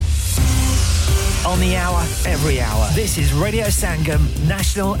On the hour, every hour. This is Radio Sangam,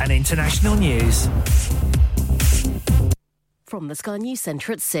 national and international news. From the Sky News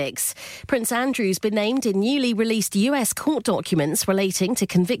Centre at 6. Prince Andrew's been named in newly released US court documents relating to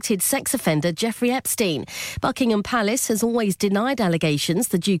convicted sex offender Jeffrey Epstein. Buckingham Palace has always denied allegations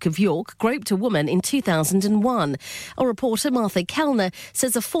the Duke of York groped a woman in 2001. Our reporter Martha Kellner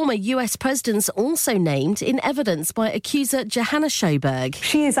says a former US president's also named in evidence by accuser Johanna Schoberg.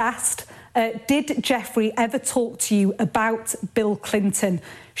 She is asked, did Jeffrey ever talk to you about Bill Clinton?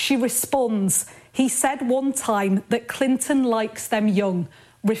 She responds, he said one time that Clinton likes them young,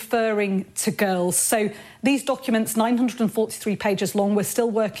 referring to girls. So these documents, 943 pages long, we're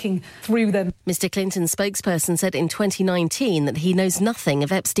still working through them. Mr. Clinton's spokesperson said in 2019 that he knows nothing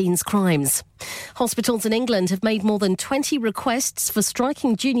of Epstein's crimes. Hospitals in England have made more than 20 requests for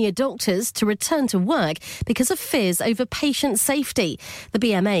striking junior doctors to return to work because of fears over patient safety. The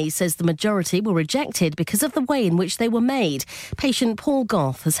BMA says the majority were rejected because of the way in which they were made. Patient Paul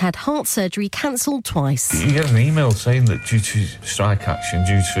Goth has had heart surgery cancelled twice. You get an email saying that due to strike action,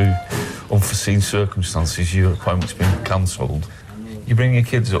 due to unforeseen circumstances, your appointment's been cancelled. You bring your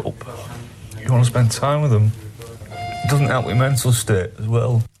kids up, you want to spend time with them. It doesn't help with mental state as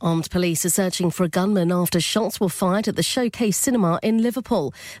well. Armed police are searching for a gunman after shots were fired at the Showcase Cinema in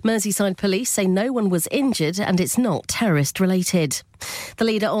Liverpool. Merseyside police say no one was injured and it's not terrorist-related. The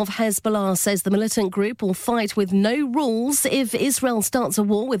leader of Hezbollah says the militant group will fight with no rules if Israel starts a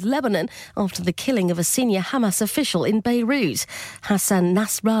war with Lebanon after the killing of a senior Hamas official in Beirut. Hassan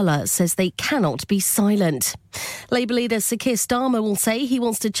Nasrallah says they cannot be silent. Labour leader Sir Keir Starmer will say he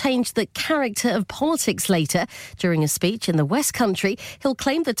wants to change the character of politics later. During a speech in the West Country, he'll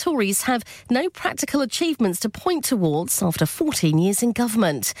claim the Tories have no practical achievements to point towards after 14 years in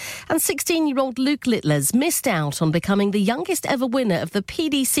government. And 16-year-old Luke Littlers missed out on becoming the youngest ever winner of the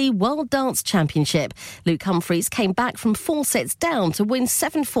PDC World Darts Championship. Luke Humphreys came back from 4 sets down to win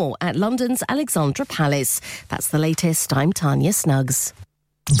 7-4 at London's Alexandra Palace. That's the latest. I'm Tanya Snuggs.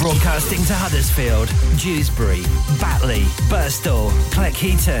 Broadcasting to Huddersfield, Dewsbury, Batley, Birstall,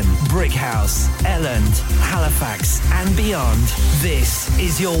 Cleckheaton, Brickhouse, Elland, Halifax and beyond. This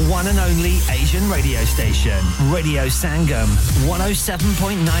is your one and only Asian radio station. Radio Sangam,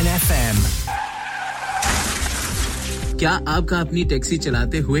 107.9 FM. क्या आपका अपनी taxi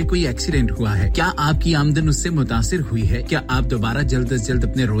चलाते हुए कोई accident हुआ है क्या आपकी आमदन उससे मुतासिर हुई है क्या आप दोबारा जल्द से जल्द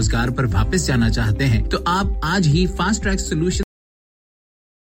अपने रोजगार पर वापस जाना चाहते हैं तो आप आज ही fast track solution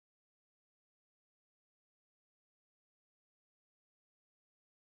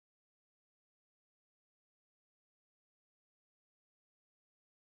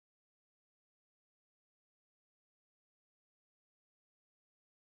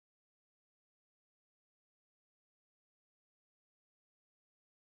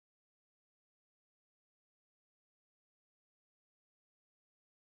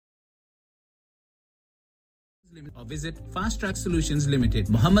or visit Fast Track Solutions Limited,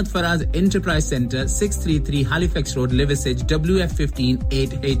 Muhammad Faraz Enterprise Center, 633 Halifax Road, Liversedge, WF15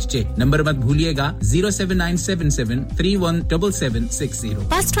 8HJ. Number mat bhuliega 07977317760.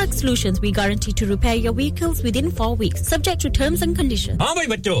 Fast Track Solutions, we guarantee to repair your vehicles within 4 weeks, subject to terms and conditions. हाँ भाई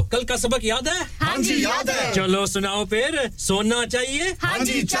बच्चों, कल का सबक याद है? हाँ जी याद है. चलो सुनाओ फिर. सोना चाहिए? हाँ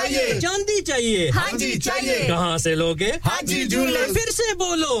जी चाहिए. चांदी चाहिए? हाँ जी चाहिए. कहाँ से लोगे? हाजी जूलर्स. फिर से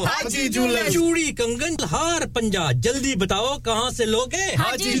बोलो. हाजी जूलर्स. चूड़ी, कंगन, हार, पंजा, जल्दी बताओ कहाँ से लोगे?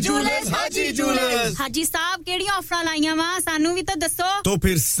 हाजी जूलर्स. हाजी जूलर्स. हाजी साहब केड़ी ऑफर लाईया वा सानू भी तो दसो. तो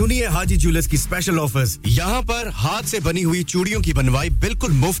फिर सुनिए हाजी जूलर्स की स्पेशल ऑफर्स. यहाँ पर हाथ से बनी हुई चूड़ियों की बनवाई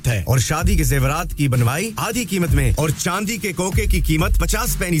बिल्कुल मुफ्त है और शादी के ज़ेवरात की बनवाई आधी कीमत में और चांदी के कोके की कीमत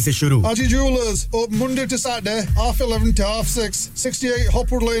 50 पैसे से शुरू. Haji Jewelers open Monday to Saturday, 11:30 to 6:30, 68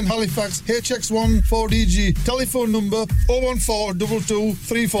 Hopwood Lane, Halifax, HX1 4DG. Telephone number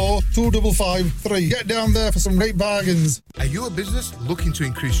 01422342553. Get down there for some great bargains. Are you a business looking to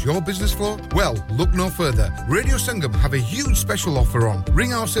increase your business flow? Well, look no further. Radio Sangam have a huge special offer on.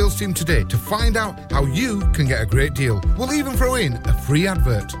 Ring our sales team today to find out how you can get a great deal. We'll even throw in a free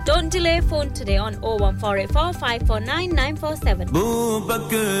advert. Don't delay, phone today on 01484 549 947. Boo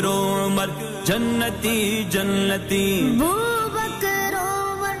Bakr Omar Jannati Jannati Boo Bakr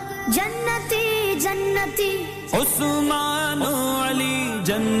Omar Jannati Jannati Usman Ali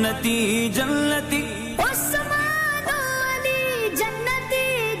Jannati Jannati Usman Ali Jannati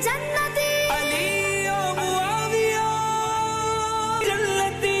Jannati Ali o Muawiya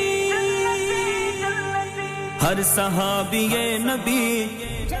Jannati Har sahabi-e Nabi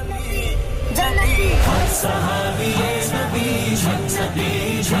जन्नती हर सहाबी नबी जन्नती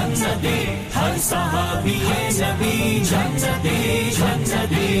जन्नती हर सहाबी नबी जन्नती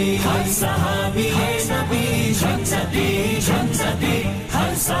जन्नती हर सहाबी नबी जन्नती जन्नती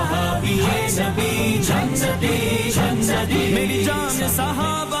हर सहाबी नबी जन्नती जन्नती मेरी जान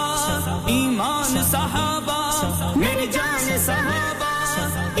सहाबा ईमान सहाबा मेरी जान सहाबा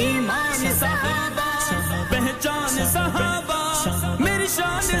ईमान सहाबा पहचान सहाबा मेरी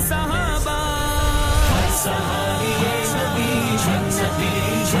शान सहाबा हर सहाबी नबी जन्नती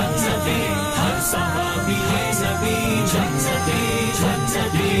जन्नती हर सहाबी नबी जन्नती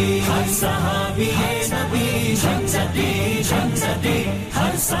जन्नती हर सहाबी नबी जन्नती जन्नती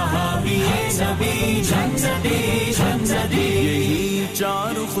हर सहाबी नबी जन्नती जन्नती यही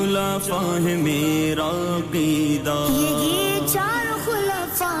चार खुलाफा है मेरा अकीदा यही चार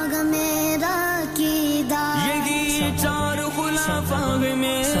खुलाफा है मेरा अकीदा यही चार खुलाफा है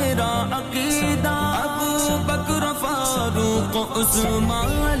मेरा अकीदा अबू बकर फारूक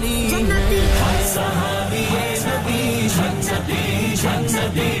उस्मान अली हर सहाबी नबी जन्नती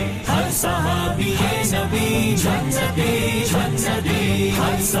जन्नती हर सहाबी नबी जन्नती जन्नती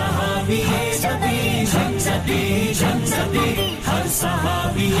हर सहाबी नबी जन्नती जन्नती हर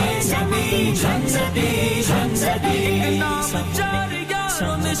सहाबी नबी जन्नती जन्नती नाम चार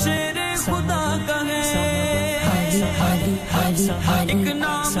यारों में शेरे खुदा का है एक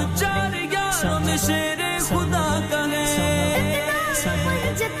नाम चार यारों में शेरे खुदा का है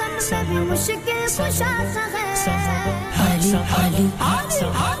जतन में भी मुश्किल कुशा सा है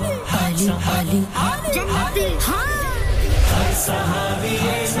जन्नती हर सहाबी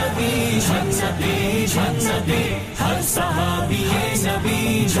नबी जन्नती जन्नती हर सहाबी नबी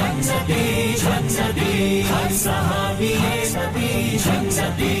जन्नती जन्नती हर सहाबी नबी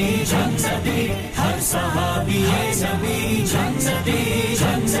जन्नती जन्नती हर सहाबी नबी जन्नती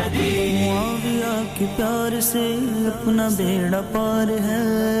जन्नती मुआविया के प्यार से अपना बेड़ा पार है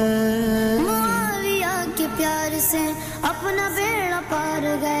मुआविया के प्यार से अपना बेड़ा पार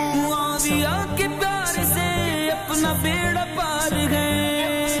गए मुआविया के प्यार से अपना बेड़ा पार गए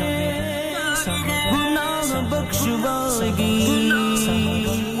गुनाह बख्शवाएगी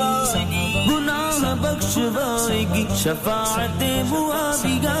गुनाह बख्शवाएगी शफाअत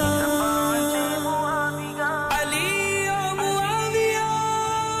मुआविया अली ओ मुआविया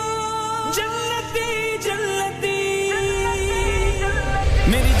जन्नती जन्नती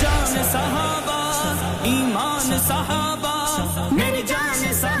मेरी जान सहाबा ईमान सहाबा मेरी जान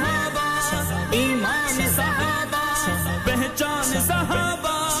सहाबा ईमान सहाबा पहचान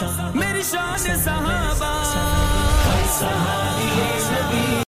सहाबा मेरी शान सहाबा हर सहाबी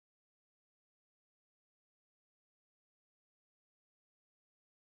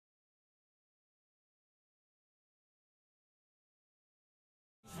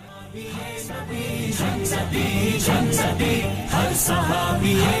नबी जन्नती जन्नती हर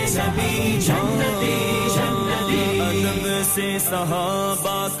सहाबी नबी जन्नती जन्नती अदब से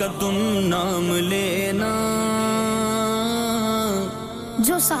सहाबा का तुम नाम लेना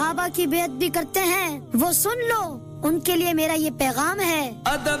जो सहाबा की बेइज्जती करते हैं वो सुन लो उनके लिए मेरा ये पैगाम है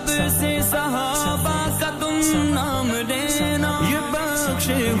अदब से सहाबा का तुम नाम लेना ये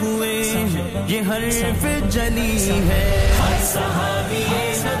बख्शे हुए ये हर्फ जली है हर सहाबी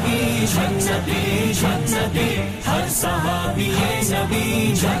नबी जन्नती जन्नती हर सहाबी नबी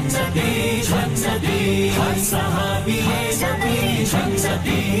जन्नती जन्नती हर सहाबी नबी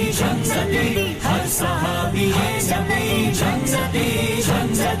जन्नती जन्नती हर सहाबी नबी जन्नती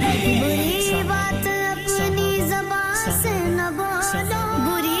जन्नती बुरी बात अपनी ज़बान से न बोलो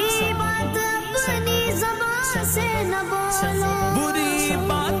बुरी बात अपनी ज़बान से न बोलो बुरी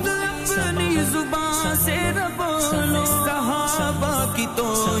बात अपनी जुबान से न बोलो सहाबा की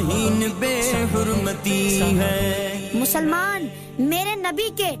तौहीन बेहुरमती है मुसलमान मेरे नबी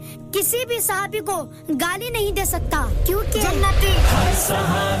के किसी भी सहाबी को गाली नहीं दे सकता क्योंकि जन्नती हर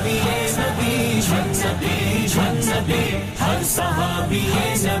सहाबी नबी जन्नती जन्नती हर सहाबी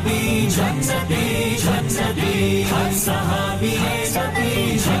नबी जन्नती जन्नती हर सहाबी नबी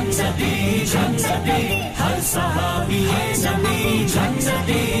जन्नती जन्नती हर सहाबी नबी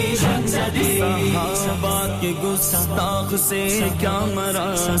जन्नती जन्नती सहाबा के गुस्ताख से क्या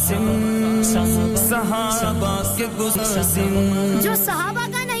मरासिम सहाबा के गुस्तासिम जो सहाबा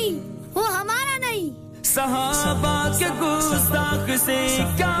का नहीं वो हमारा नहीं सहाबा के गुस्ताख से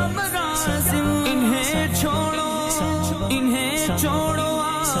क्या मरासिम इन्हें छोड़ो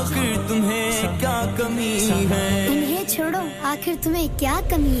आखिर तुम्हें क्या कमी है इन्हें छोड़ो आखिर तुम्हें क्या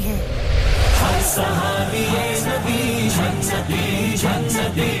कमी है हर सहाबी नबी जन्नती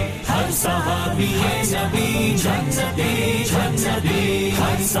जन्नती हर सहाबी नबी जन्नती जन्नती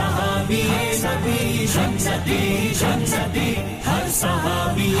हर सहाबी नबी जन्नती जन्नती हर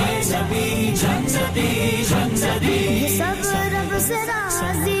सहाबी नबी जन्नती जन्नती सब रब से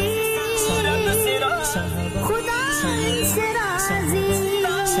राजी खुदा से राजी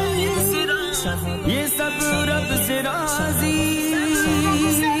ये सब रब से राजी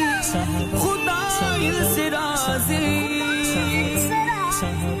खुदा से राजी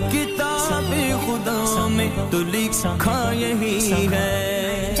किताब खुदा में तो लिखा यही है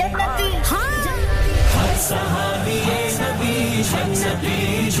जन्नती हाँ हर सहाबी नबी जन्नती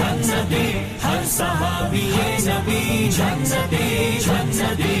जन्नती हर सहाबी नबी जन्नती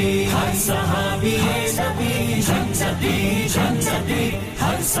जन्नती हर सहाबी नबी जन्नती जन्नती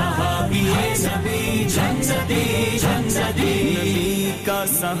हर सहाबी नबी जन्नती जन्नती नबी का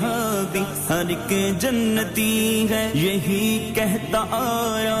सहाबी हर एक जन्नती है यही कहता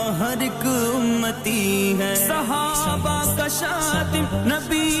आया हर एक उम्मती है सहाबा का शातिम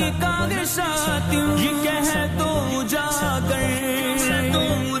नबी का शातिम ये कह दो जाकर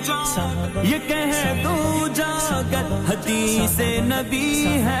ये कह दो जाकर हदीस नबी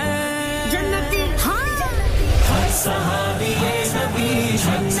है जन्नती हाँ हर सहाबी नबी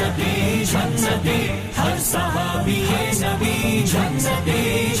जन्नती जन्नती हर सहाबी नबी जन्नती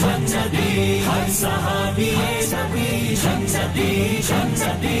जन्नती हर सहाबी नबी जन्नती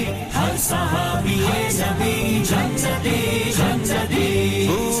जन्नती हर सहाबी नबी जन्नती जन्नती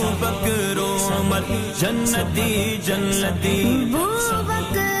अबू बकर उमर जन्नती जन्नती अबू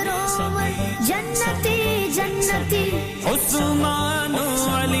बकर उमर जन्नती जन्नती उस्मान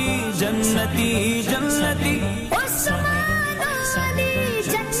अली जन्नती जन्नती उस्मान अली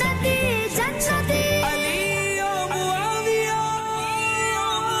जन्नती जन्नती अली ओ मुआविया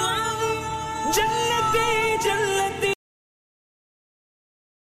जन्नती जन्नती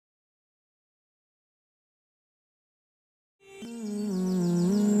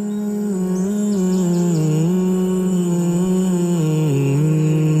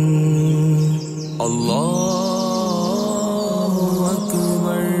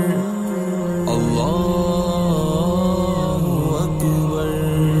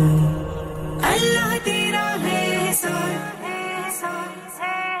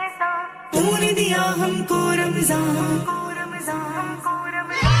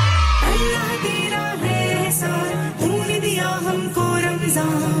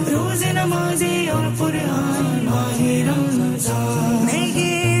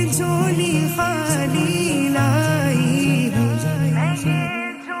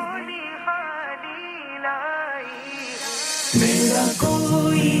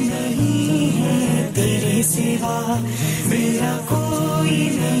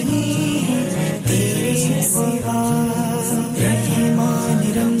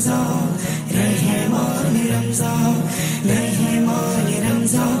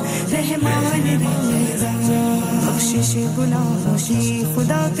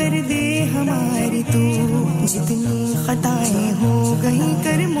खुदा कर दे हमारी तू जितनी खताएं हो गई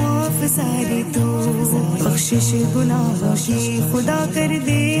कर माफ सारी तू बख्शिश गुनाहों की खुदा कर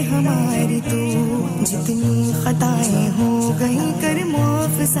दे हमारी तू जितनी खताएं हो गई कर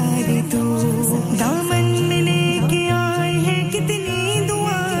माफ सारी तू दामन में लेके आए हैं कितनी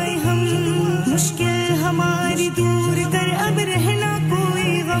दुआएं हम मुश्किल हमारी दूर कर अब रहना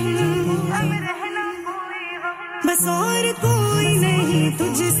कोई गम बस और कोई नहीं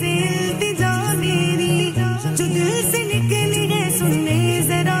तुझसे इल्तिजा मेरी जो दिल से निकली है सुनने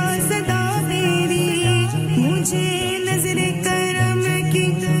जरा सदा मेरी मुझे नजर करम की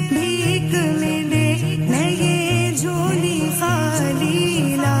भीख मिले मैं ये झोली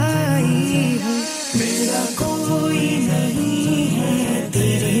खाली लाई हूँ मेरा कोई नहीं है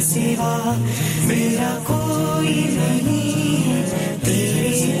तेरे सिवा मेरा कोई नहीं है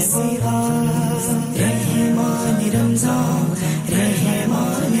तेरे सिवा रहमान रमजान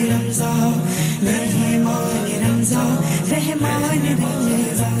रहमान रमजान रहमान रमजान रहमान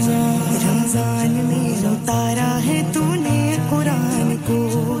रमजान में उतारा है तूने कुरान को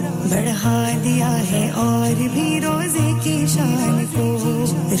बढ़ा दिया है और भी रोजे की शान को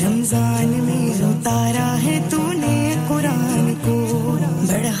रमजान में उतारा है तूने कुरान को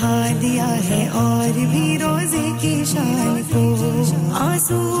बढ़ा दिया है और भी रोजे की शान को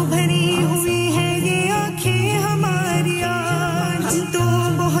आंसू भरी हुई है ये आंखें हमारी आज हम तो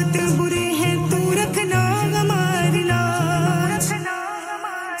बहुत बुरे हैं तू रखना हमारी लाज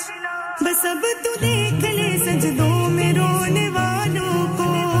बस अब तू देख ले सजदों में रोने वालों को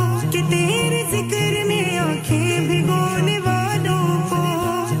कि तेरे जिक्र में आंखें भिगोने वालों को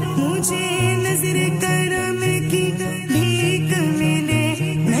मुझे नजर करम की भीख मिले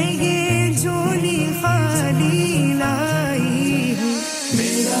मैं ये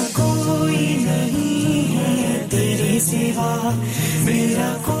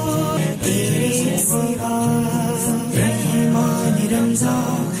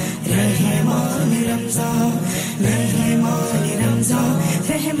रमजान रहमान रमजान मेहमान रमजान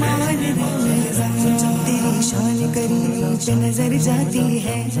रहमान रमजान तेरी शान करीम पे नजर जाती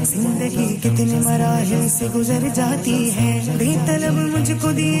है जिंदगी कितने मराहिल से गुजर जाती है बेतलब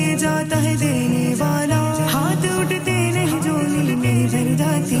मुझको दिए जाता है देने वाला हाथ उठते नहीं झोली में भर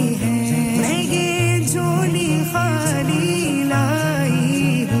जाती है मैं ये झोली खाली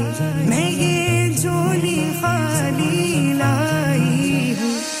लाई हूँ मैं ये झोली खाली लाई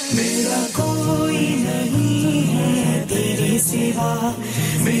हूँ मेरा कोई नहीं है तेरे सिवा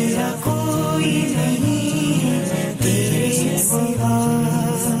मेरा कोई नहीं है तेरे सिवा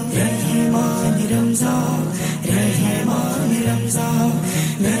रहमान रमजान रहमान रमजान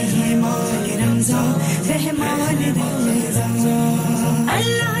रहमान रमजान रहमान रमजान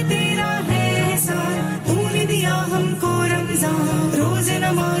अल्लाह तेरा है एहसान तूने दिया हमको रमजान रोज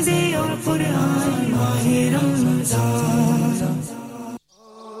नमाज़ें और कुरान माह रमजान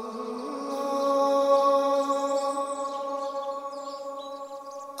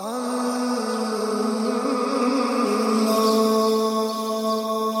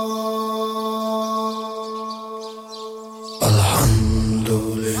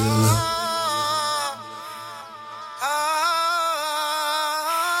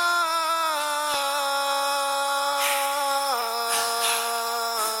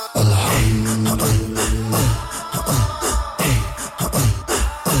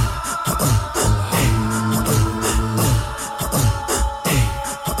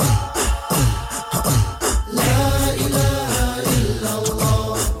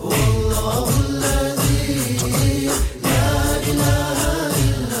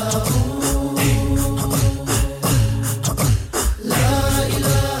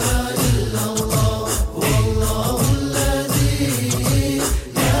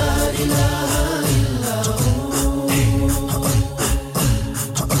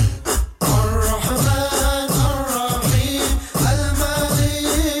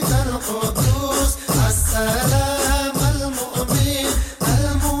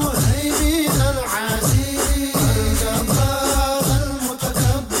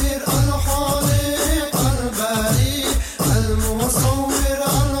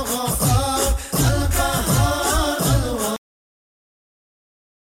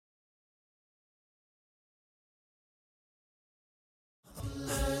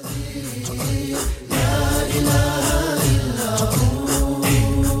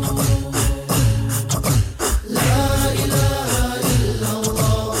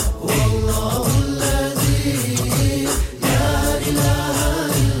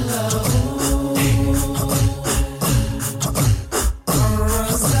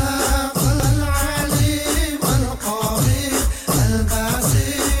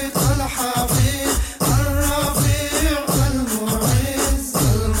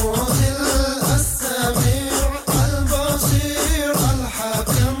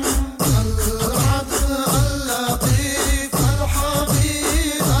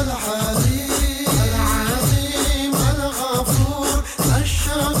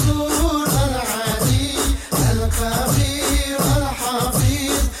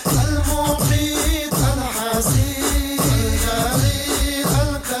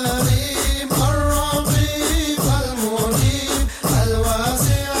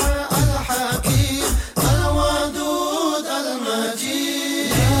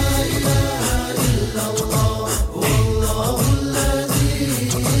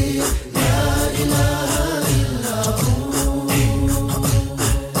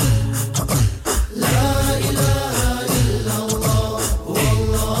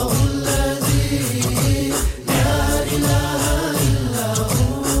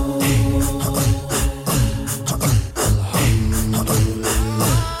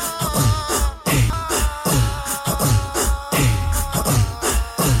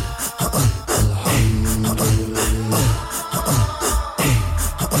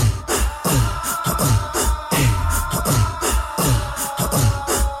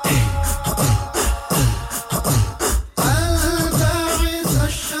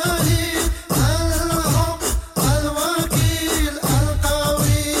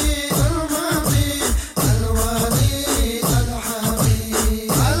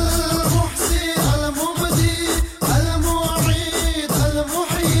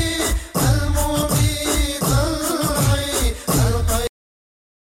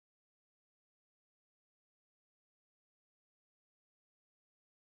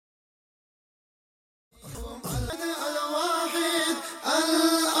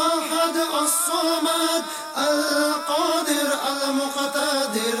الصمد القادر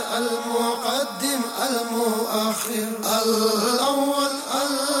المقتدر المقدم المؤخر الأول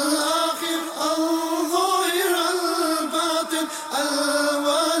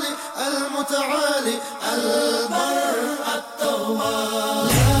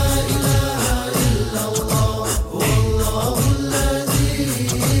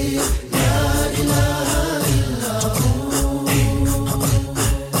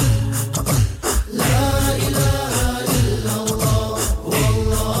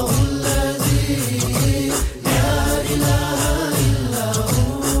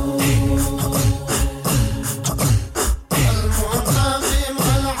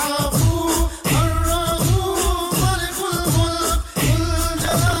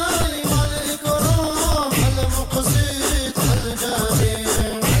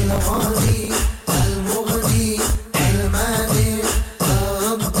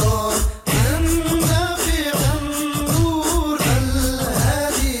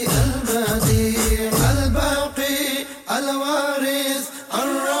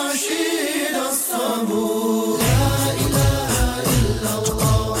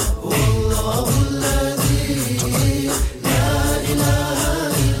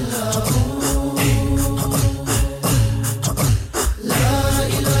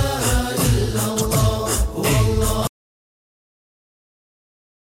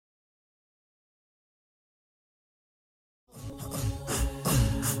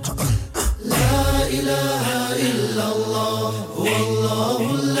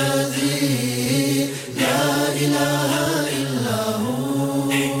والله الذي لا إله إلا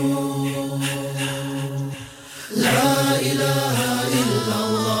هو لا إله إلا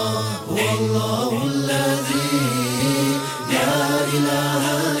الله والله الذي لا إله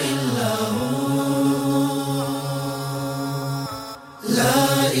إلا هو لا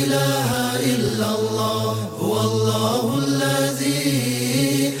إله إلا الله والله الذي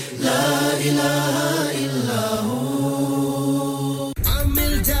لا إله إلا هو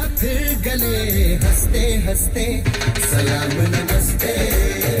عمل जा फिर गले हंसते हंसते सलाम नमस्ते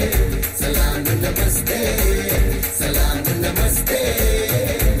सलाम नमस्ते सलाम नमस्ते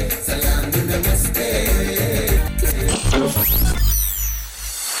सलाम नमस्ते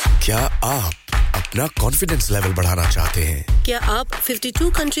क्या आप अपना कॉन्फिडेंस लेवल बढ़ाना चाहते हैं क्या आप 52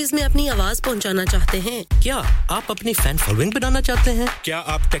 कंट्रीज में अपनी आवाज पहुंचाना चाहते हैं क्या आप अपनी फैन फॉलोइंग बनाना चाहते हैं क्या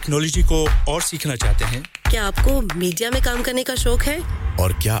आप टेक्नोलॉजी को और सीखना चाहते हैं क्या आपको मीडिया में काम करने का शौक है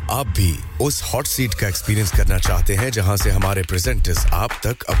और क्या आप भी उस हॉट सीट का एक्सपीरियंस करना चाहते हैं जहां से हमारे प्रेजेंटर्स आप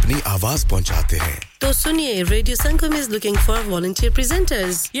तक अपनी आवाज पहुंचाते हैं तो सुनिए radio Sangam is looking for volunteer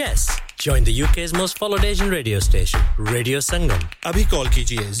presenters yes join the UK's most followed Asian radio station Radio Sangam अभी कॉल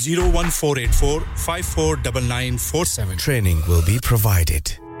कीजिए 01484 549947 training will be provided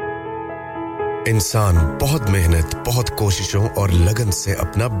इंसान बहुत मेहनत बहुत कोशिशों और लगन से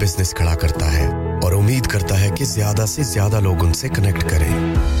अपना बिजनेस खड़ा करता है और उम्मीद करता है कि ज्यादा से ज्यादा लोग उनसे कनेक्ट करें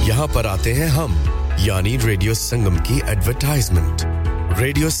यहाँ पर आते हैं हम यानी रेडियो संगम की एडवर्टाइजमेंट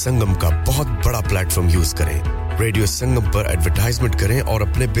रेडियो संगम का बहुत बड़ा प्लेटफॉर्म यूज करें रेडियो संगम पर एडवर्टाइजमेंट करें और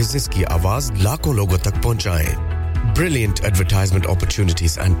अपने बिजनेस की आवाज लाखों लोगों तक पहुंचाएं Brilliant advertisement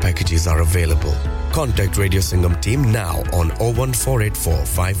opportunities and packages are available. Contact Radio Sangam team now on 01484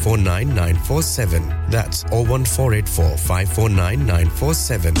 549 947. That's 01484 549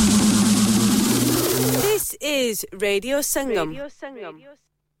 947. This is Radio Sangam.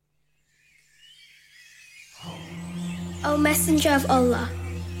 O Messenger of Allah,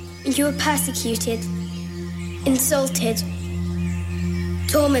 you were persecuted, insulted,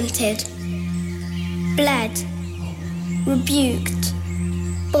 tormented, bled, rebuked,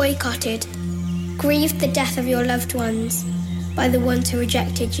 boycotted, grieved the death of your loved ones by the ones who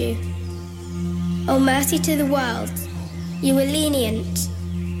rejected you. O mercy to the world, you were lenient,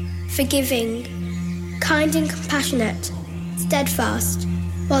 forgiving, kind and compassionate, steadfast,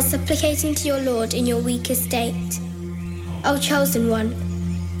 while supplicating to your Lord in your weakest state. O chosen one,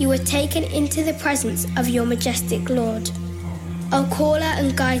 you were taken into the presence of your majestic Lord. O caller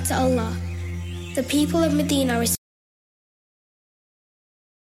and guide to Allah, the people of Medina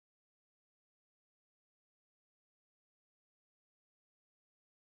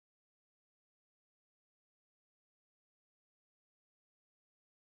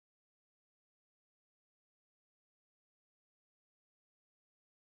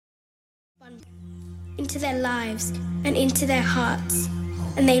into their lives and into their hearts,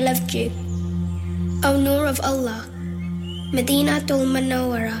 and they loved you. O Nur of Allah, Madinatul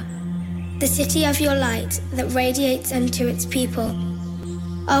Munawwara, the city of your light that radiates unto its people.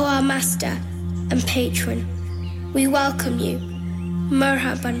 O our Master and Patron, we welcome you.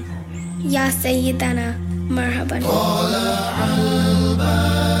 Marhaban, Ya Sayyidana, Marhaban.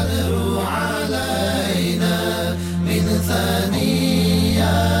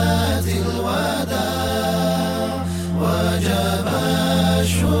 وجب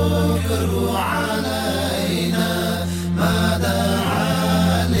الشكر علينا ما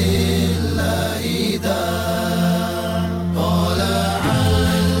دعا لله داع طلع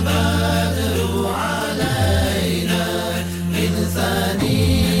البدر علينا من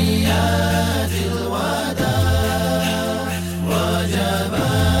ثنيات الوداع وجب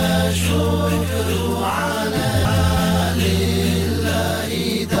الشكر علينا لله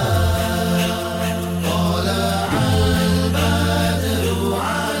داع طلع البدر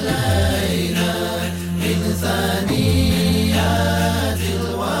علينا من ثنيات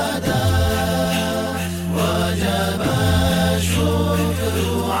الوداع وجب الشكر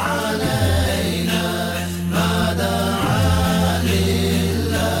علينا ما دعا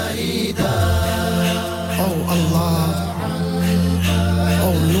لله داع Oh Allah,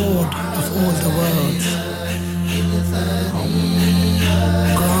 Oh Lord of all the worlds,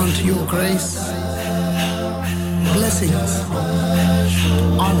 grant your grace, blessings,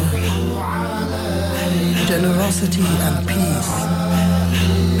 honor, generosity and peace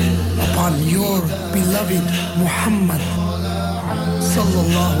upon your beloved Muhammad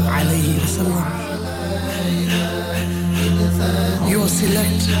sallallahu alayhi wasallam, your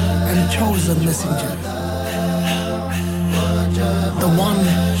select and chosen messenger, the one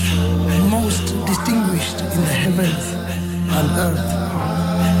most distinguished in the heavens and earth.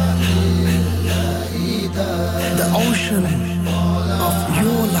 ocean of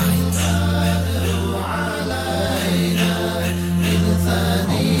your lights,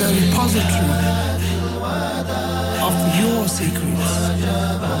 the repository of your secrets.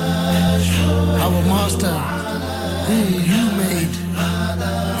 Our Master, whom you made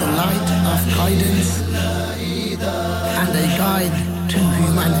the light of guidance and a guide to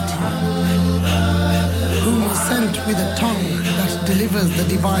humanity, whom was sent with a tongue that delivers the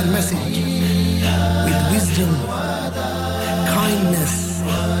divine message with wisdom, kindness,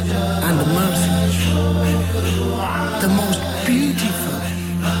 and mercy, the most beautiful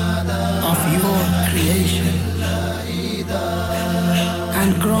of your creation, and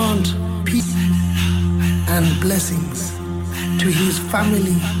grant peace and blessings to his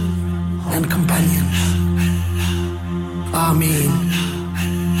family and companions. Ameen.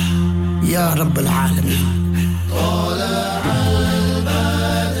 Ya Rabbal Alameen.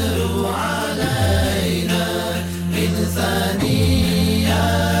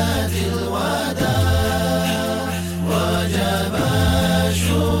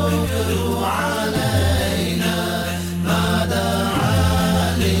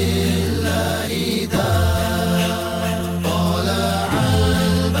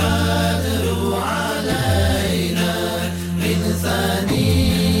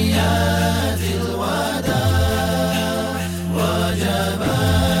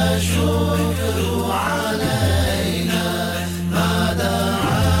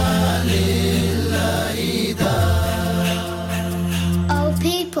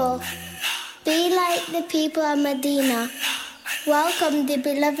 People of Medina, welcome the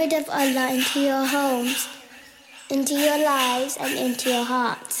beloved of Allah into your homes, into your lives, and into your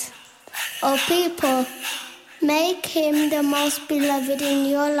hearts. O people, make him the most beloved in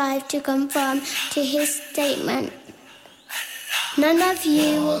your life to conform to his statement. None of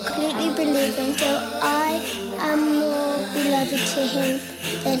you will completely believe until I am more beloved to him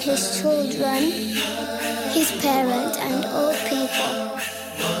than his children, his parents, and all people.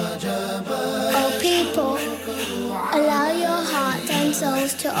 O people, allow your hearts and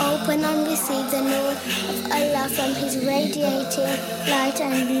souls to open and receive the nur of Allah from his radiating light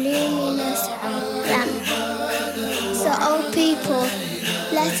and luminous lamp. So, O people,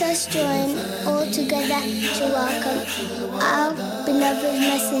 let us join all together to welcome our beloved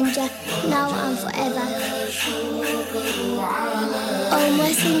messenger now and forever. O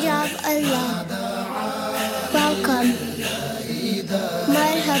messenger of Allah, welcome.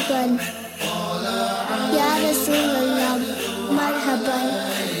 Marhaban, Ya Rasulullah, Marhaban.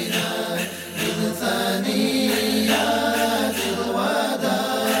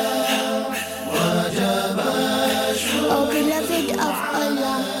 O beloved of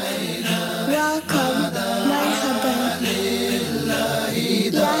Allah, welcome, Marhaban.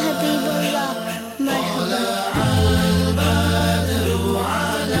 Ya Habibullah, Marhaban.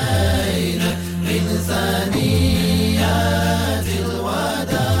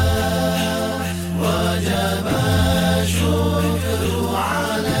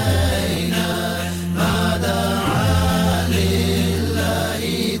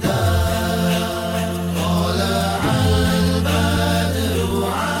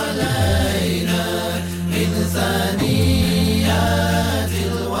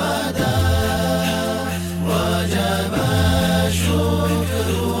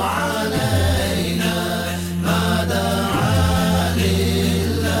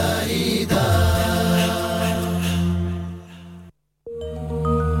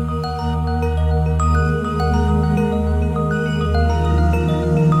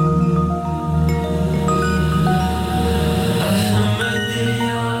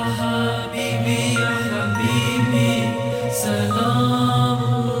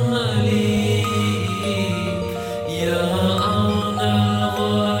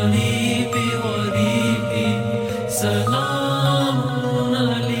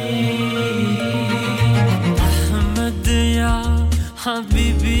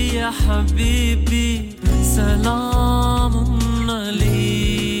 حبيبي سلام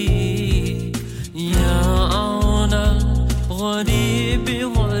عليك يا عون الغريب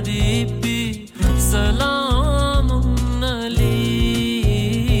غريبي سلام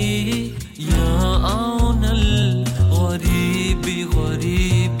عليك يا عون الغريب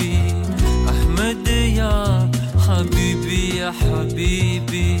غريبي أحمد يا حبيبي يا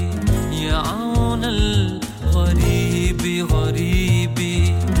حبيبي يا عون الغريب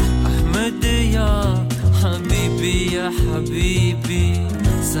غريبي أحمد يا حبيبي يا حبيبي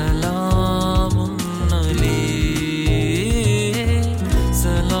سلام عليك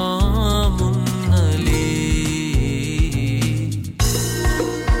سلام عليك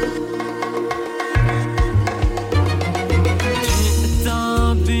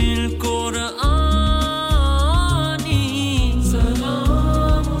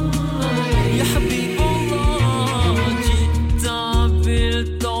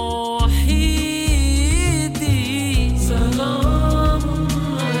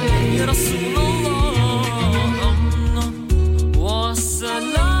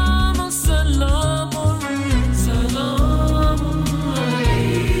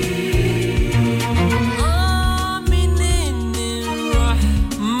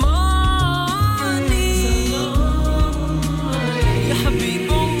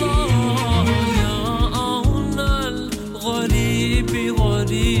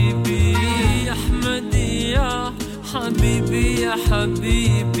يا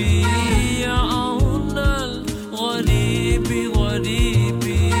حبيبي يا عون الغريب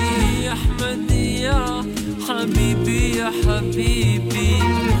غريبي يا أحمد يا حبيبي يا حبيبي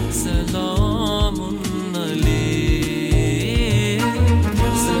سلام عليك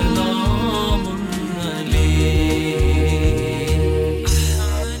سلام عليك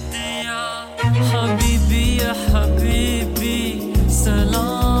أحمد يا حبيبي يا حبيبي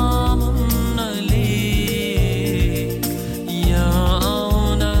سلام عليك يا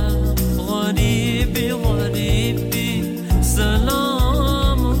عون غريب غريبي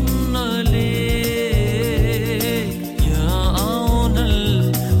سلام عليك يا عون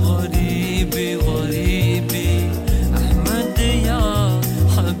الغريب غريبي أحمد يا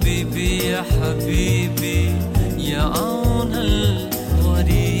حبيبي يا حبيبي يا عون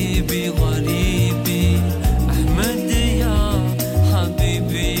الغريب غريبي أحمد يا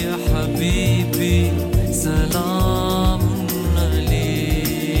حبيبي يا حبيبي سلام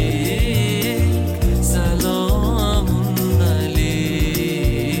عليك سلام عليك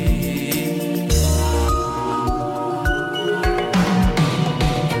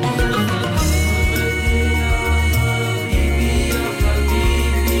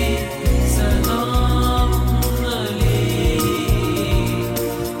سلام عليك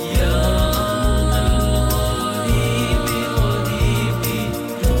يا غريب غريبي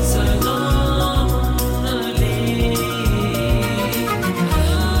سلام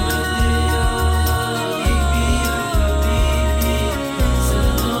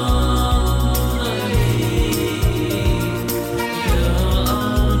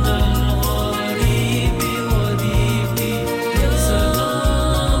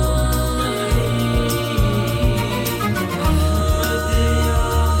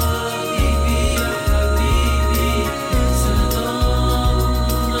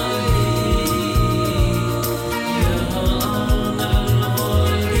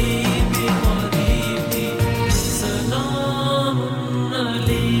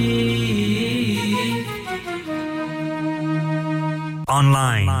عليك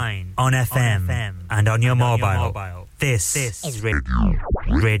Online, on FM, and on your mobile. This is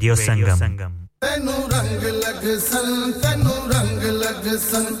Radio Sangam. तैनू रंग लग सन तैनू रंग लग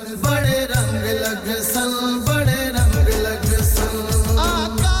सन बड़े रंग लग सन बड़े रंग लग सन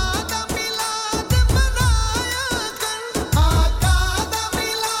आका दा मिलाद मनाया कर आका दा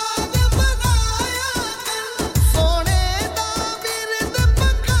मिलाद मनाया कर सोने दा बिरद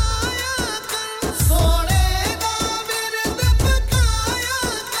पकाया कर सोने दा बिरद पकाया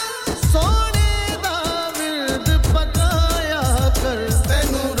कर सोने दा बिरद पकाया कर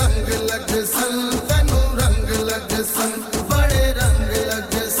तैनू रंग लग सन तैनू रंग लग सन बड़े रंग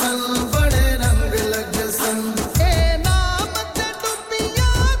लग सन बड़े रंग लग सन ए नाम ते डुबिया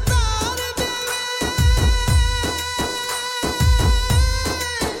तार देवे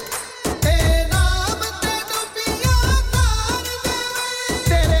ए नाम ते डुबिया तार देवे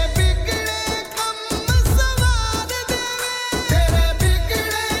तेरे बिगड़े कम सवार देवे तेरे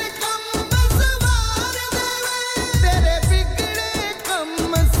बिगड़े कम सवार देवे तेरे बिगड़े कम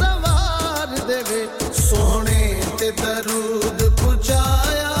सवार देवे सोने ते दरूद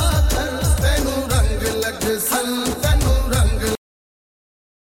पुचाया कर तैनू रंग लग सन तैनू रंग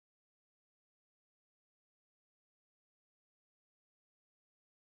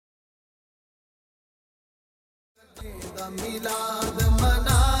दा मिलाद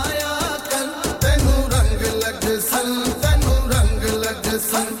मनाया कर तैनू रंग लग सन तैनू रंग लग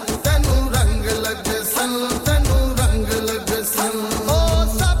सन तैनू रंग लग सन तैनू रंग लग सन ओ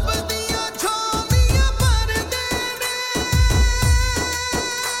सब दियां झोलियां भर देने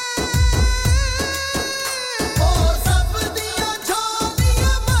ओ सब दियां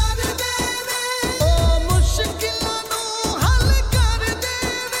झोलियां भर देने ओ मुश्किलां नू हल कर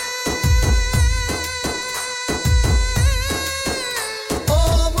देने ओ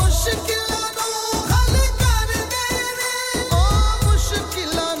मुश्किलां नू हल कर देने ओ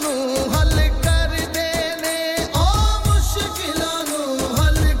मुश्किलां नू हल कर देने ओ मुश्किलां नू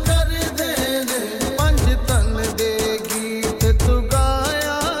हल कर देने पंज तन दे गीत तू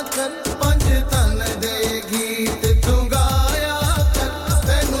गाया कर पंज तन दे गीत तू गाया कर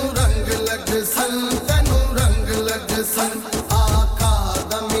तैनू रंग लग सन तैनू रंग लग सन आका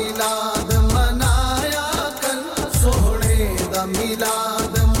दा मिलाद मनाया कर सोहणे दा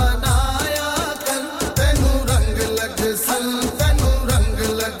मिलाद मनाया कर तैनू रंग लग सन तैनू रंग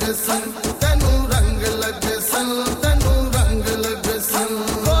लग सन तैनू रंग लग सन तैनू रंग लग सन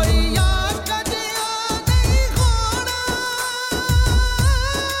कोई आका जिया नहीं होना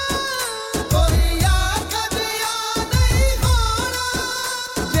कोई आका जिया नहीं होना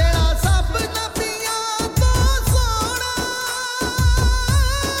जेड़ा सब नबियां तो सोना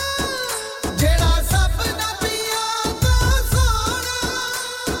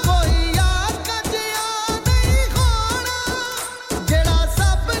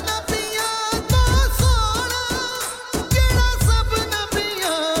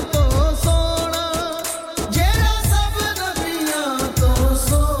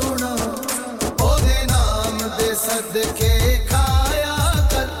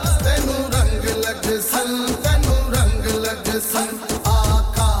संग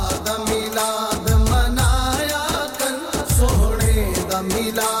आका दा मिलाद मनाया कर सोहणे दा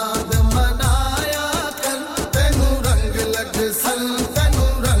मिलाद मनाया कर तैनू रंग लग सन तैनू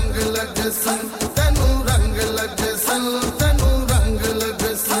रंग लग सन तैनू रंग लग सन तैनू रंग लग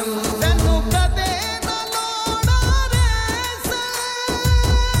सन तैनू कदे ना लोड़ा रे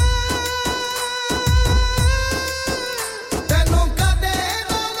तैनू कदे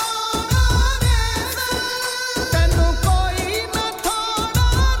ना लोड़ा रे तैनू कोई ना थोड़ा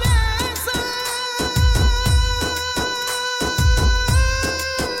रे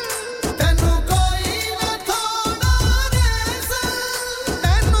तैनू कोई ना थोड़ा रे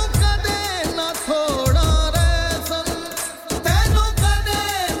तैनू कदे ना थोड़ा रे तैनू कदे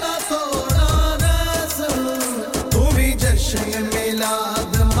ना थोड़ा रे तू भी जश्न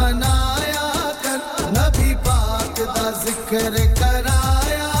मिलाद मनाया कर नबी पाक दा जिक्र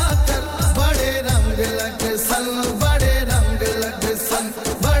कराया कर बड़े रंग लग सन बड़े रंग लग सन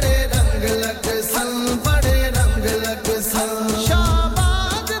बड़े रंग लग सन बड़े रंग लग सन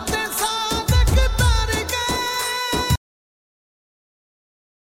शाबाद ते सादक तर गए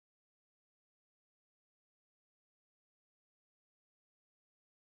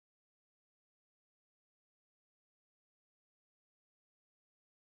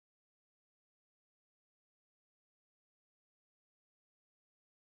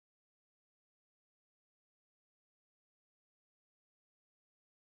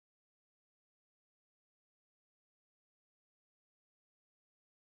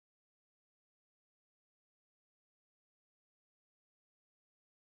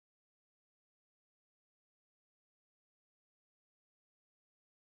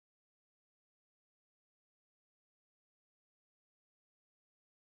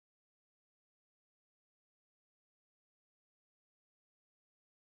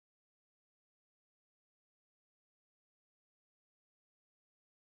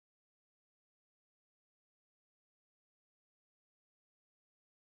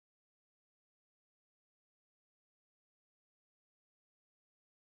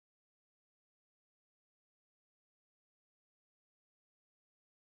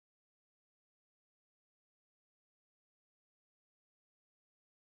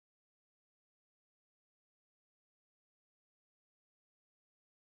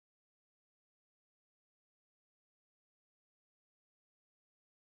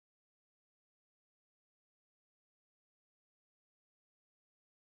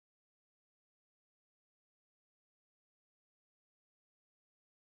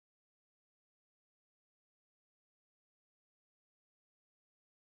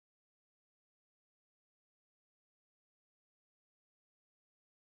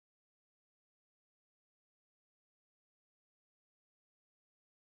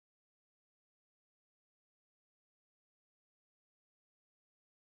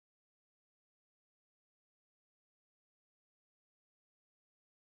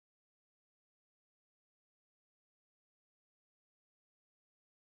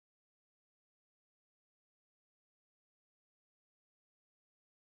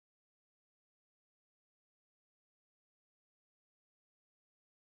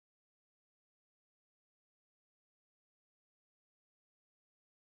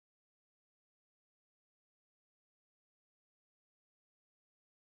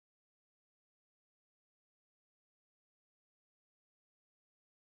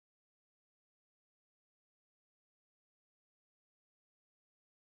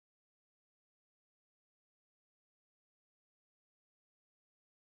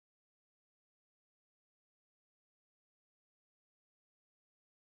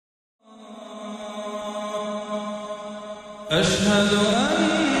أشهد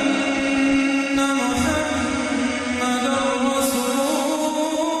أن محمدا رسول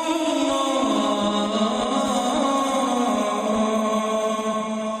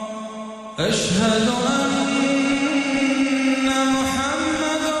الله أشهد أن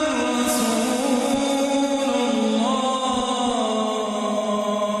محمدا رسول الله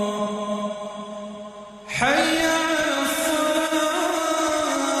حي على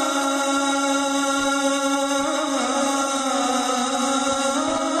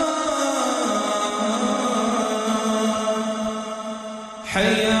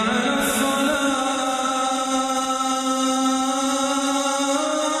حي على الصلاة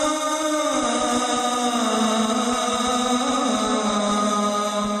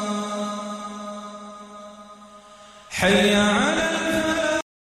حي على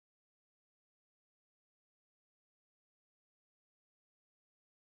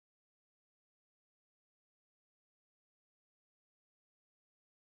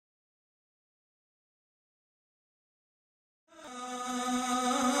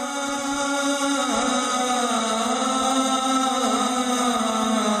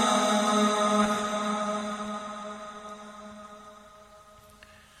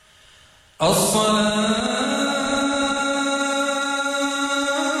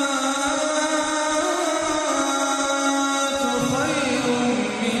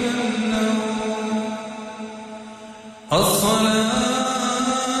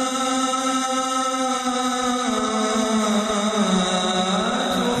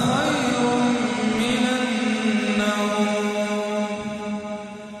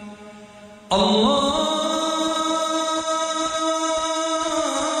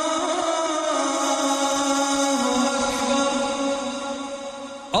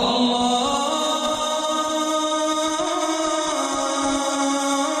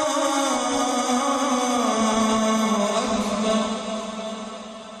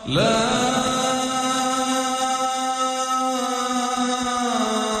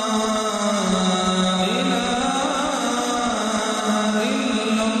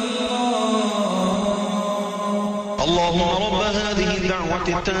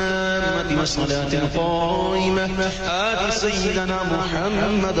والصلاة القائمة آت سيدنا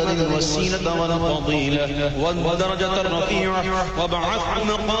محمدا الوسيلة والفضيلة والدرجة الرفيعة وابعثه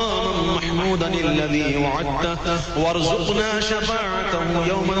مقاما محمودا الذي وعدته وارزقنا شفاعته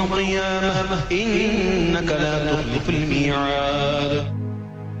يوم القيامة إنك لا تخلف الميعاد.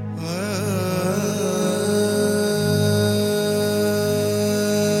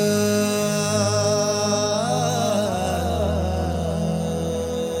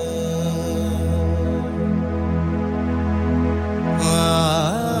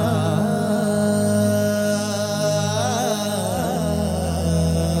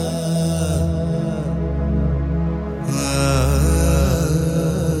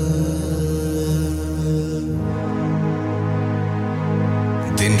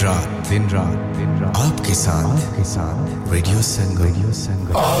 दिन रात आपके साथ रेडियो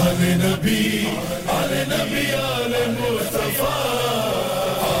संगम आले नबी आले मुस्तफा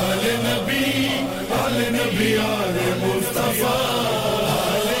आले नबी आले मुस्तफा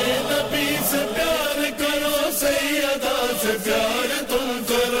आले नबी से प्यार करो सैयदा से प्यार तुम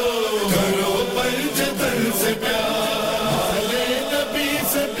करो पंचतन से प्यार आले नबी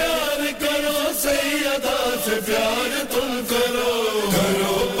से प्यार करो सैयदा से प्यार तुम करो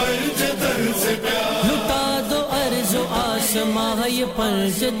लुटा दो अर्ज़ आसमां ये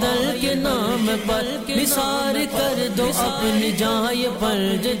पंच दल के नाम पर निसार कर दो अपनी जान ये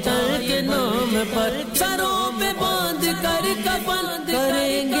पंच दल के नाम पर सरों पे बांध कर कफन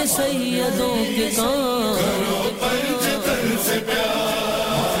करेंगे सैयदों के काम करो पंच दल से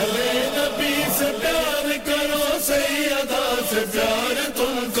प्यार नबी से प्यार करो सैयदा से प्यार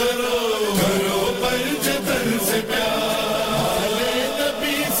तुम करो पंच दल से प्यार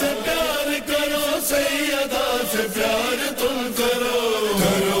नबी से प्यार करो सैयदा से प्यार तुम करो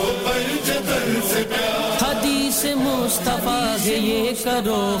पंचतन से प्यार हदीस मुस्तफा है ये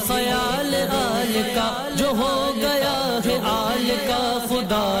करो ख्याल आल का जो हो गया है आल का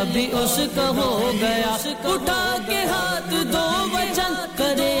खुदा भी उसका हो गया उठा के हाथ दो वचन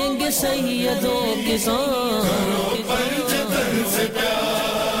करेंगे सैयदों के साथ करो पंचतन से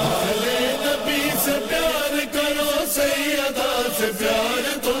प्यार नबी से प्यार करो सैयदा से प्यार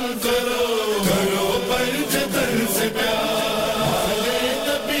तुम करो पंचतन से प्यार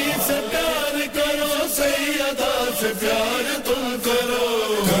नबी से प्यार करो सैयदा से प्यार तुम करो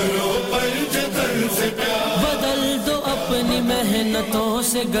पंचतन से प्यार बदल दो अपनी मेहनतों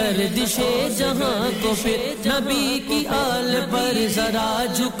से गर्दिशे जहां को फिर नबी की आल पर जरा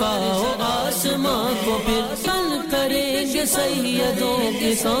झुकाओ आसमां को फिर सन करेंगे सैयदों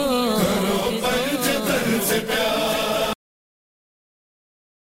के साथ पंचतन से प्यार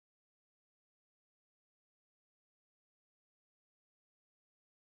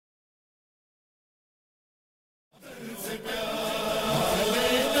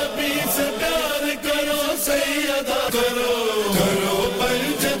नबी से प्यार करो सैयदा करो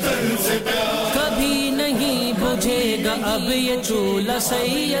पंचतन से प्यार कभी नहीं बुझेगा अब ये चूल्हा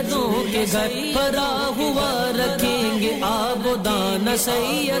सैयदों के घर भरा हुआ रखेंगे आबोदाना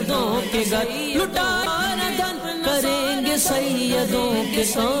सैयदों के घर लुटाना धन करेंगे सैयदों के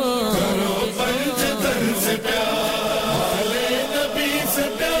साथ पंचतन से प्यार नबी से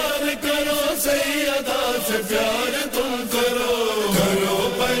प्यार करो सैयदा से प्यार तुम करो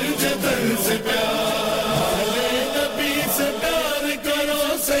पंचतन से प्यार नबी से प्यार करो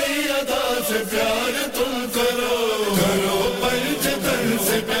सैयदा से प्यार तुम करो पंचतन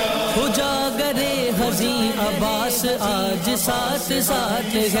से प्यार उजागरे हज़ी अब्बास आज साथ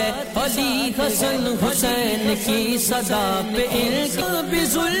साथ है अली हसन हुसैन की सदा पे इनका भी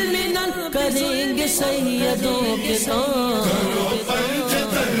जुल्म न करेंगे सैयदों के साथ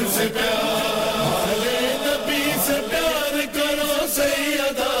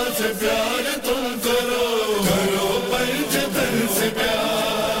से प्यार तुम करो करो पंचतन से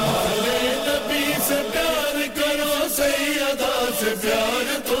प्यार नबी से प्यार करो सैयदा से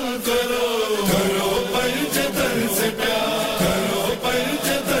प्यार तुम करो करो पंचतन से प्यार करो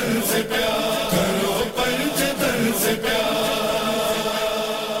पंचतन से प्यार करो पंचतन से प्यार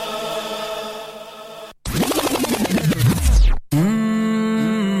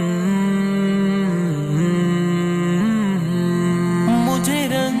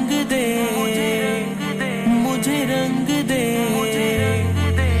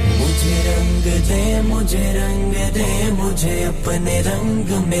मुझे अपने रंग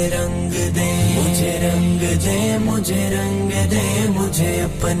में रंग दे मुझे रंग दे मुझे रंग दे मुझे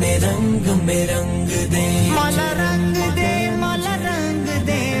अपने रंग में रंग दे मला रंग दे मला रंग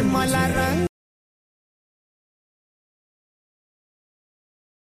दे मला रंग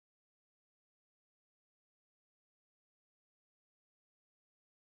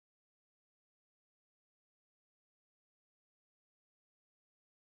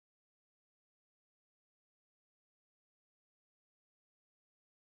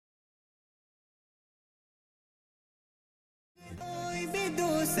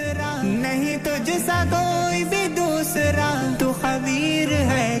नहीं तुझसा कोई भी दूसरा तू खबीर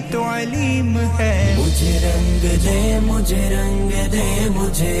है तू अलीम है मुझे रंग दे मुझे रंग दे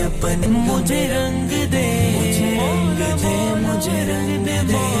मुझे अपने मुझे रंग दे मुझे रंग दे मुझे रंग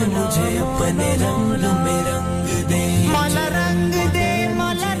दे मुझे अपने रंग में रंग दे मला रंग दे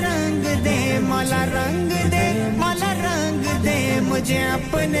मला रंग दे मला रंग दे मला रंग दे मुझे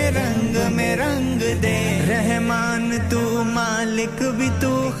अपने रंग में रंग दे रहमान तू मालिक भी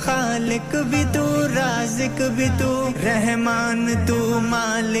तू खालिक भी तू राज़िक भी तू रहमान तू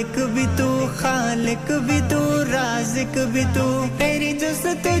मालिक भी तू खालिक भी तू राज़िक भी तू तेरी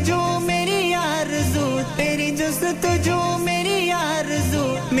जुस्तजू मेरी आरज़ू तेरी जुस्तजू मेरी आरज़ू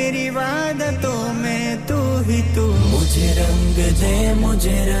मेरी वादतों में तू ही तू मुझे रंग दे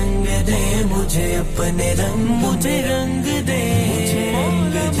मुझे रंग दे मुझे अपने रंग मुझे रंग दे मुझे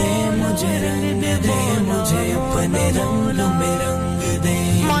रंग दे मुझे रंग दे मुझे अपने रंग में रंग दे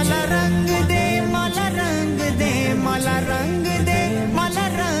मला रंग दे मला रंग दे मला रंग दे मला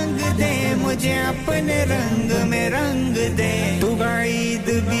रंग दे मुझे अपने रंग में रंग दे तू बाईद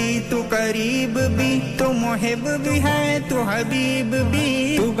भी तू करीब भी तू मुहिब भी है तू हबीब भी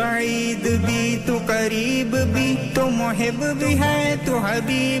तू बाईद भी तू करीब भी तू मुहिब भी है तू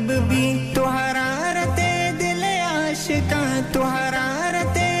हबीब भी तू हरारते दिल आशिका तू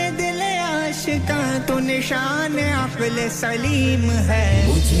हरारते दिल आशिका तू निशान अक़ल सलीम है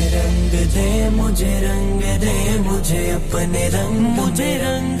मुझे रंग दे मुझे रंग दे मुझे अपने रंग मुझे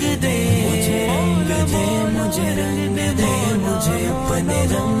रंग दे मुझे रंग दे मुझे रंग दे मुझे अपने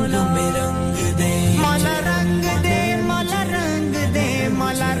रंग में रंग दे मला रंग दे मला रंग दे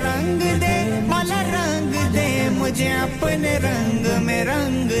मला रंग दे मला रंग दे मुझे अपने रंग में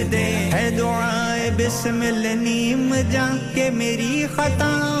रंग दे है दुआए बिस्मिल नीम जा के मेरी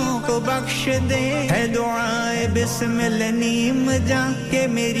खताओं को बख्श दे है दुआए बिस्मिल नीम जा के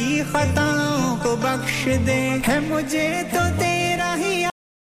मेरी खताओं को बख्श दे है मुझे तो तेरा ही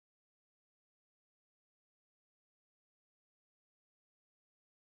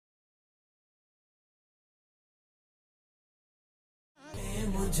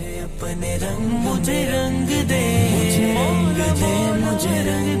मुझे अपने रंग मुझे रंग दे मुझे रंग दे मुझे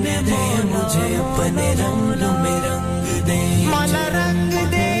रंग दे मुझे अपने रंग में रंग दे मला रंग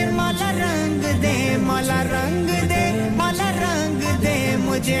दे मला रंग दे मला रंग दे मला रंग दे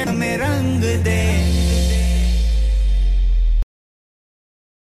मुझे में रंग दे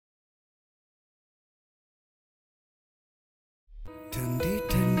ठंडी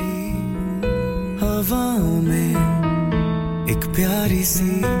ठंडी हवाओं में एक प्यारी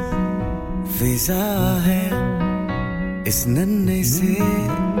सी फिजा है इस नन्हे से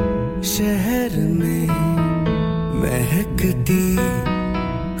शहर में महकती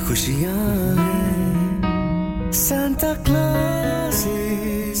खुशियां हैं Santa Claus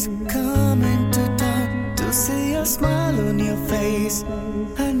is coming to town to see a smile on your face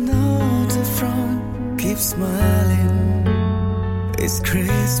I know the front keeps smiling It's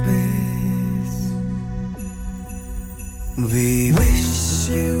Christmas We wish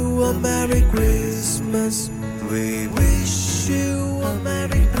you a Merry Christmas We wish you a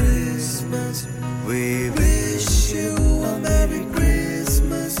Merry Christmas We wish you a Merry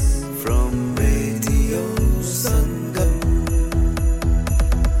Christmas from Radio Sangam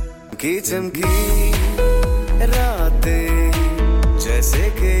की चमकी रातें जैसे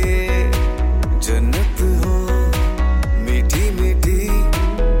कि जन्नत हो मीठी मीठी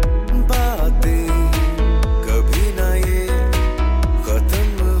बातें कभी ना ये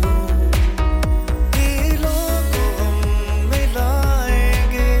खत्म हो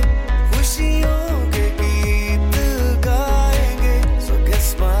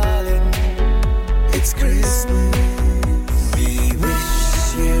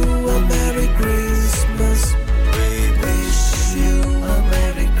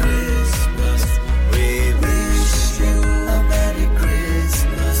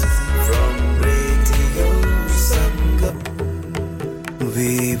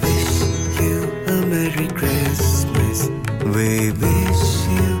We wish you a Merry Christmas. We wish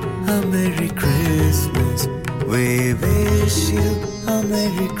you a Merry Christmas. We wish you a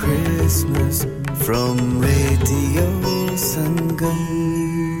Merry Christmas from Radio Sangam.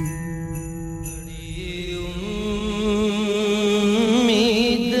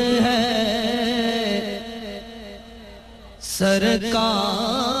 उम्मीद है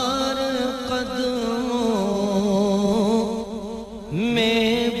सरकार कदमों में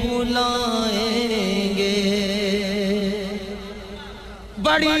बुलाएंगे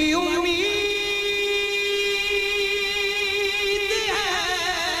बड़ी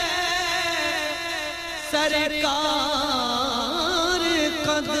सरकार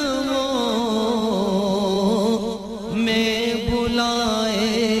कदमों में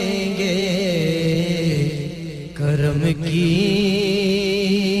बुलाएंगे करम की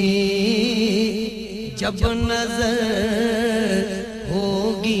जब नजर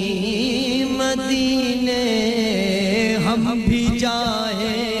होगी मदीने हम भी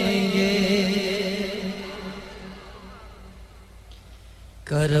जाएंगे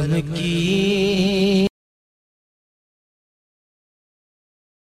करम की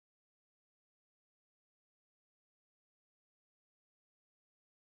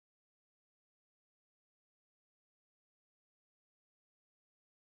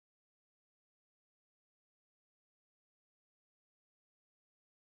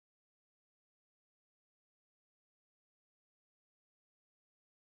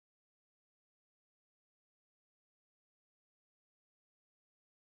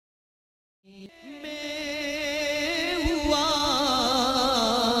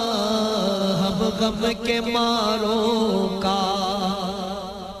गम के मारों का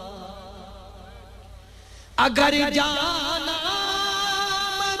अगर जाना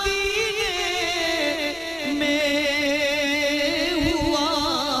मदीने में हुआ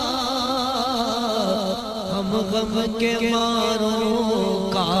हम गम के मारों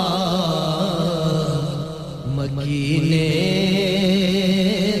का मदीने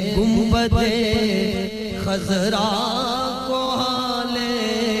गुंबदे खजरा को हाले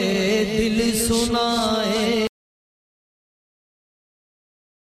दिल सुनाए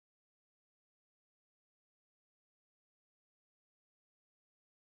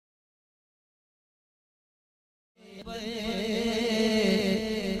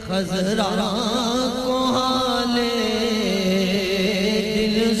खजरा को हाले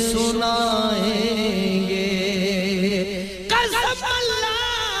दिल सुनाएंगे कसम अल्लाह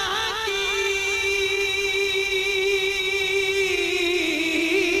की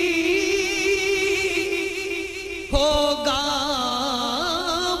होगा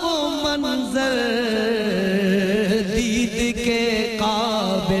वो मंजर दीद के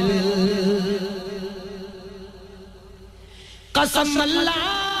काबिल कसम अल्लाह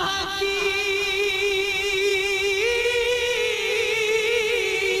की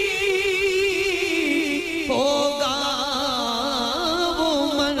होगा वो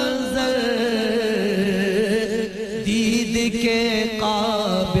मंजर दीद के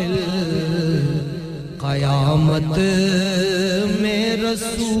काबिल क़यामत में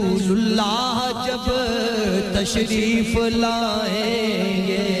रसूलुल्लाह जब तशरीफ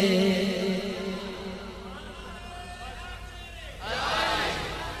लाएंगे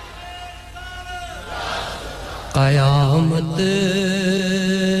क़यामत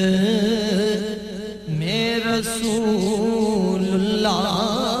में रसूलुल्लाह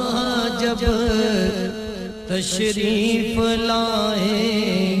जब तशरीफ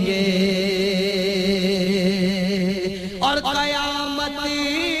लाएंगे और क़यामत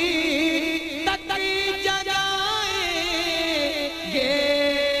तक जगाएंगे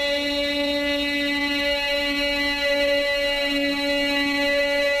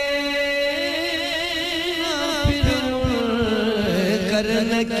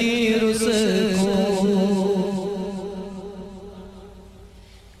की रुसको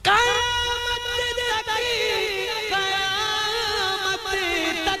क़यामत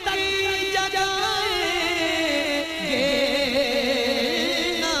तक जगाएंगे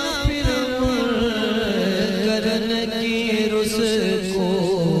ना फिर करन की रुसको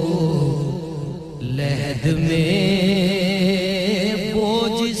लहद में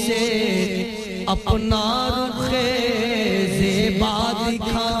बोझ से अपना रुखे ज़ेबा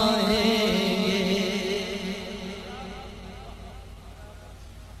दिखाएंगे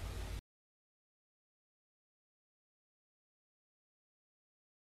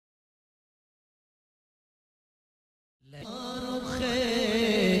रुखे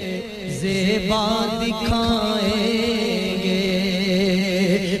ज़ेबा दिखाएंगे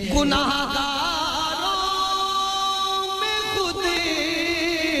गुनाहगारों में खुद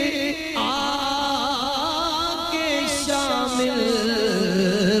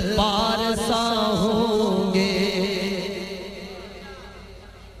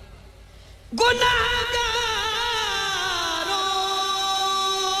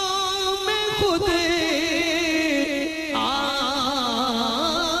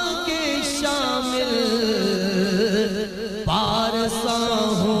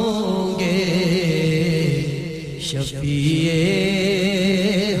शफीए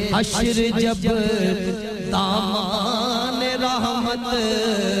हश्र जब दामान रहमत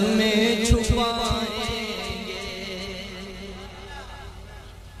में छुपाएंगे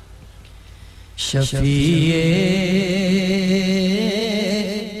शफीए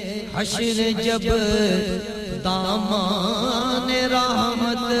हश्र जब दामान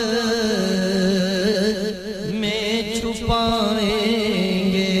रहमत में छुपाएंगे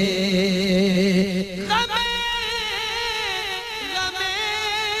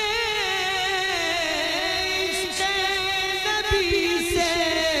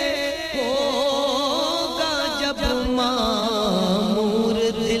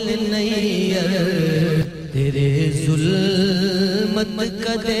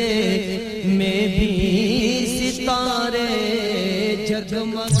कदे में भी सितारे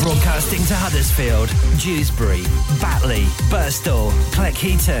जगमग Broadcasting to Huddersfield, Dewsbury, Batley, Birstall,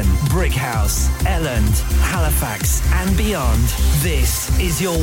 Cleckheaton, Brickhouse, Elland, Halifax and beyond. This is your